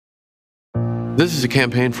This is a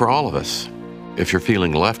campaign for all of us. If you're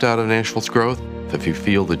feeling left out of Nashville's growth, if you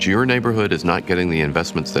feel that your neighborhood is not getting the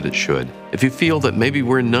investments that it should, if you feel that maybe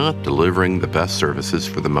we're not delivering the best services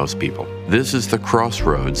for the most people, this is the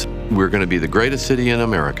crossroads. We're going to be the greatest city in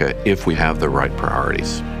America if we have the right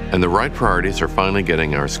priorities. And the right priorities are finally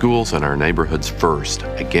getting our schools and our neighborhoods first.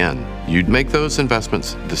 Again, you'd make those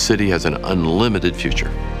investments, the city has an unlimited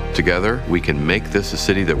future. Together, we can make this a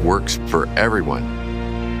city that works for everyone.